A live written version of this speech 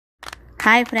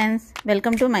Hi friends,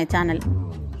 welcome to my channel.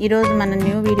 ఈరోజు మన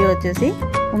new video వచ్చేసి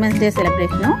ఉమెన్స్ డే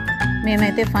సెలబ్రేషను.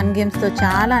 మేమైతే ఫన్ గేమ్స్తో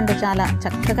చాలా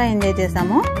చక్కగా ఎంజాయ్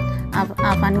చేసాము.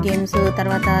 ఆ ఫన్ గేమ్స్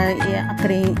తర్వాత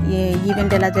అక్కడ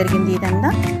ఈవెంట్ ఎలా జరిగింది ఇదంతా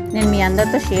నేను మీ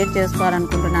అందరితో షేర్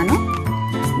చేసుకోవాలనుకుంటున్నాను.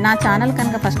 నా ఛానల్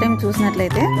కనుక ఫస్ట్ టైం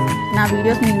చూసినట్లయితే, నా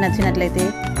వీడియోస్ మీకు నచ్చినట్లయితే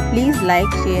please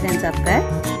like, share and subscribe.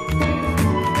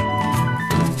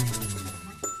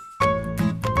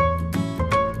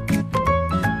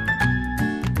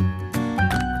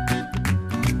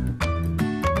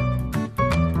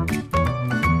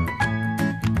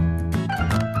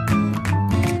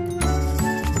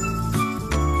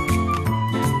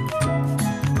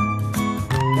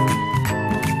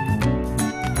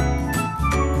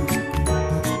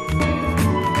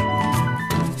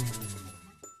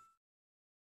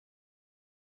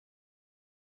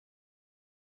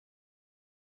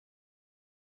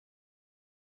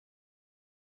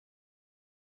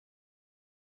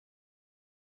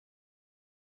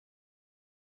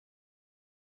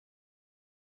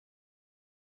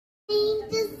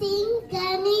 To sing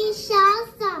Ganesha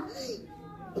song.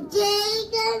 Jai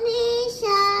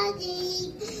Ganesha, Jai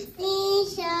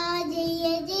Ganesha,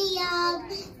 Jaya Jaya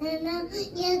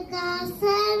Ganayaka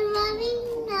Sarva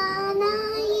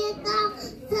Vignanayaka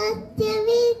Satya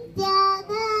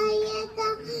Vidyadayaka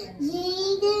Jai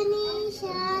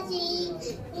Ganesha, Jai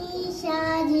Ganesha,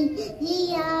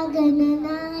 Jaya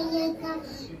Ganayaka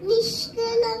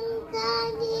Nishkalanka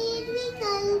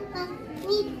Nirvikalpa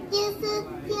Nitya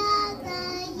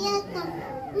Satyadayaka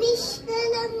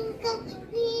Nishkalanka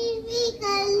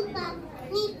Nirvikalpa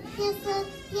Nitya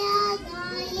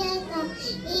Satyadayaka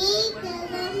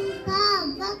Ekalanka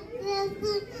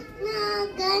Vakrasuna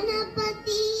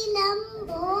Ganapati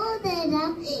Lambodara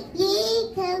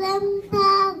Ekalanka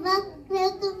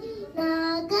Vakrasuna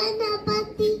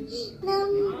Ganapati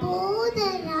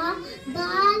Lambodara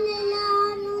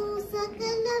Balalanu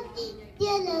Sakala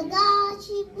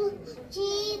Vidyalagachipu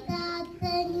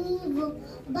Chetatanivu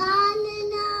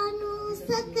Balalanu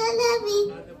Sakala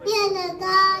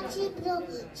Vidyalagachipu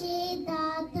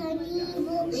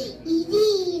Chetatanivu Idi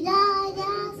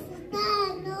Raja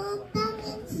Sutanota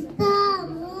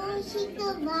Sutamoshika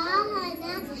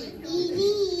Vahana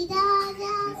Idi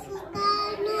Raja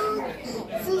Sutanota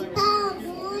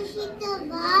Sutamoshika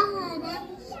Vahana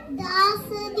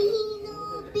Dasadino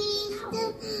Pishta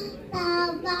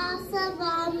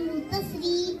Tavasavamruta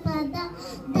Sripada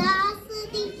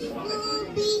Dasadino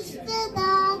Pishta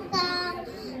Data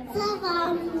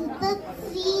Savamruta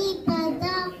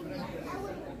Sripada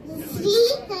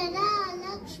Srikara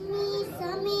Lakshmi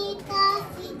Sameta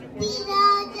Siddhi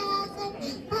Raja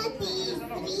Ganpati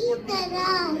Srikara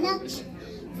Lakshmi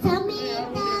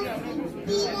Sameta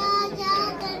Siddhi Raja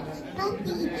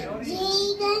Ganpati Jai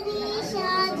Ganesha,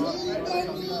 Jai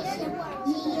Ganesha,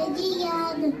 Jaya Jaya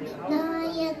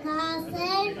Ganayaka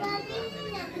Sarva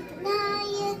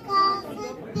Vignanayaka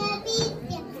Satya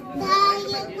Vidya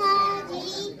Dayaka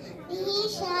Jai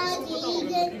Ganesha, Jai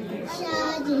Ganesha,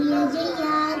 Jaya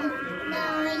Jaya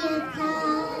Ganayaka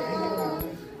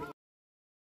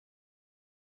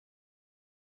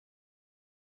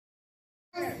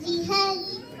Sri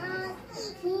Hari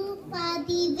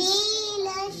Upadi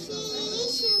Vela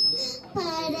Shishu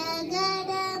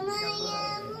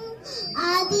Paragaramayamu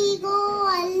Adigo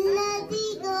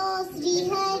Alladigo Sri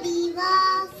Hari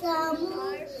Vasamu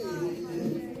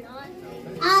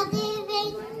Adi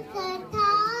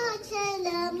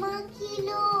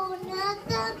Venkatachalamachilo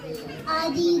Natam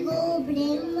Adigo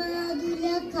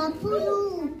Brahmadula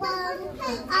Kapurupam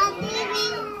Adi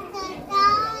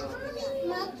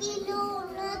Venkatachalamachilo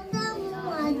Natam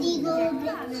Adigo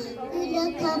Brahmadula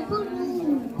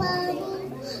Kapurupam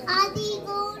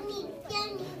Adigo Nitya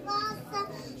Nivasa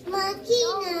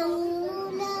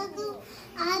Makinamulagu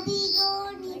Adigo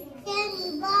Nitya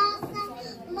Nivasa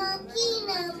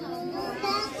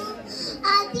Makinamulagu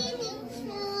Adi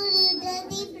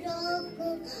Vikshurudadi Broku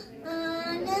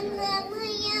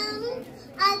Anandamayam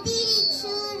Adi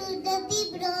Vikshurudadi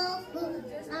Broku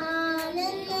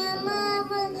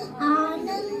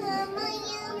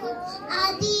Anandamayam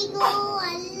Adigo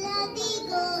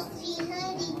Alladigo Sri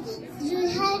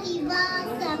Hari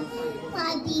Vasam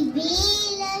Adi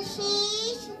Vela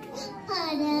Sheshu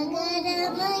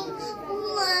Paragaramay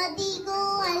Adigo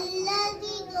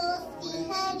Alladigo Sri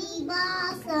Hari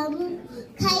Vasam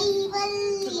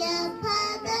Kaivalya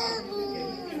Padamu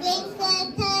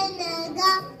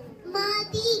Venkatanaga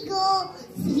Madigo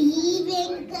Sri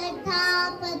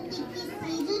Venkatapati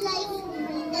Sirulai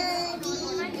Minadi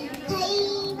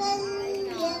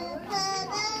Kaivalya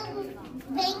Padamu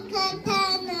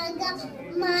Venkatanaga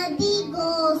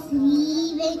Madigo Sri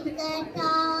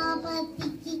Venkatapati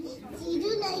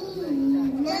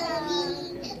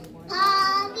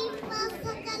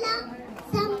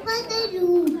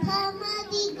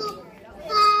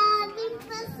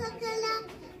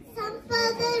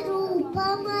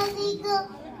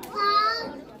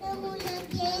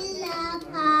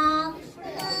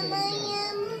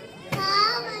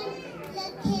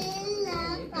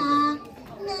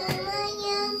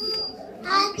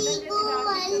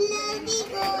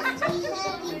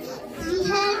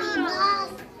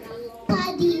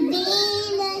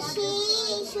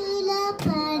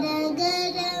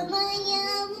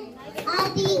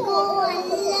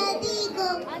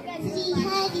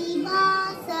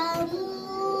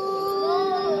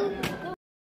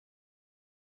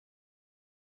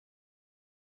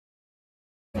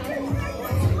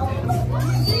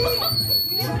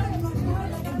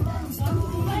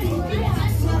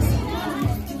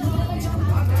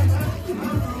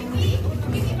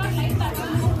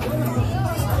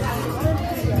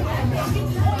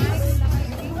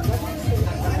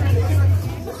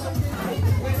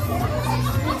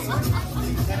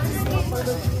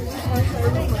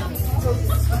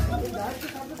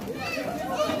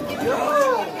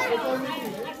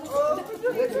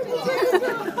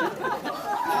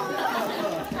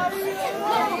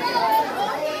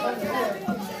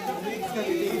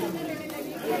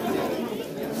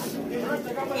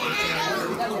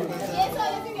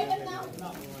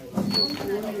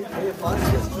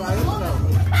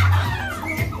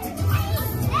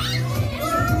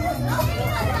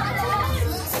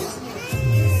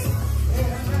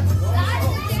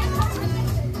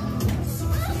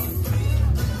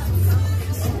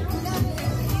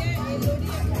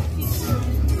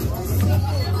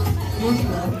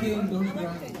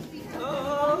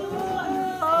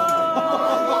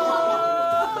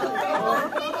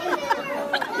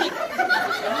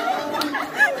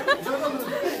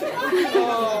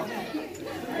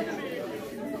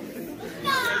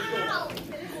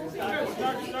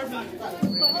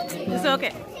It's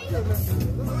okay.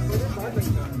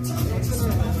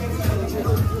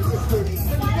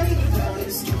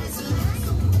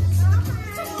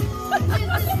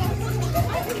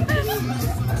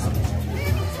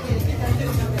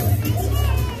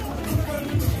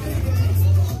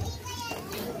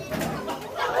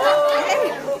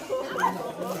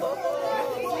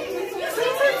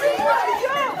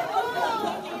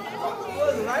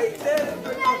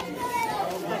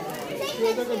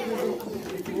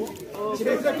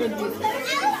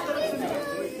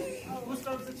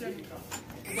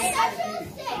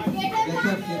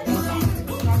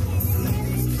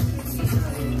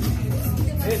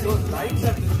 Hey, those lights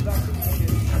are distracting.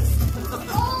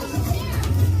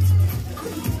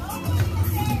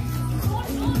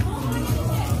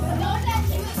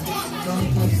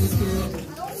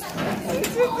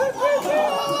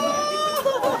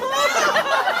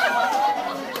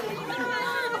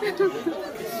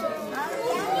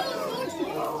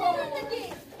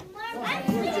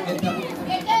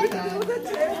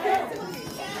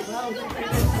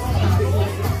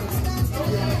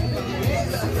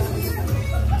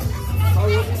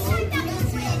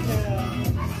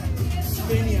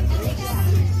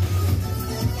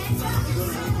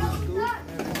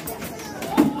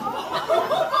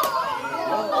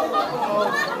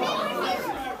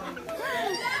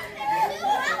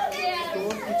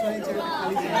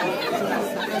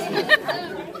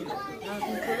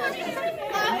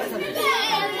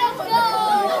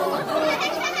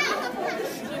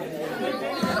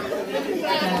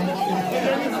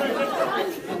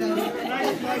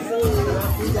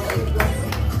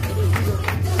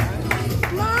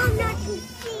 Mom, not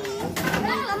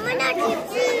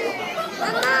tipsy.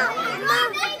 Mama, not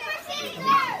tipsy.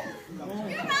 Mama.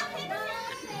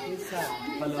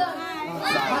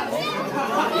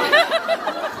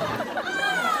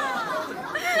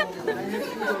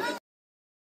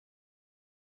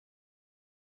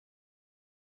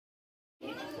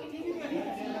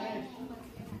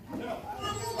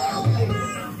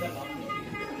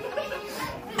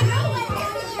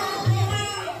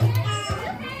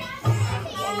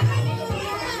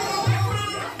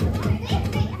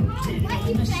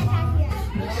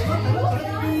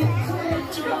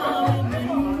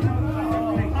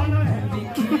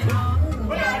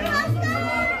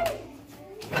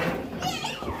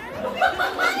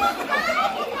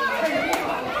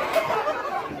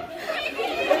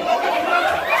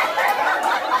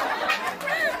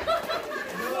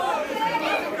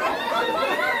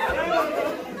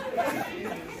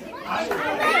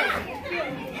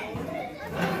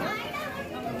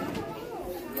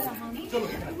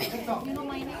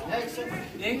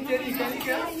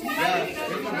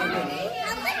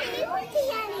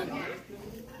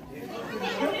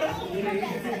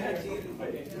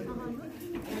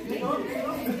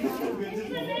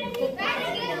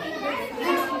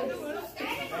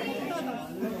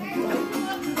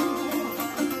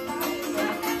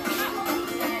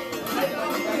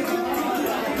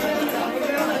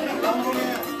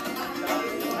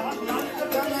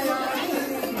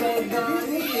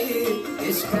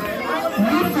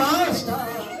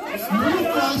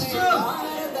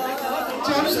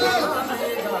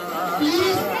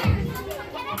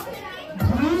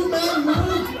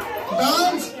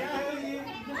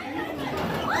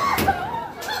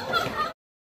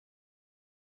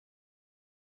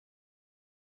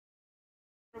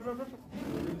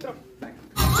 Stop.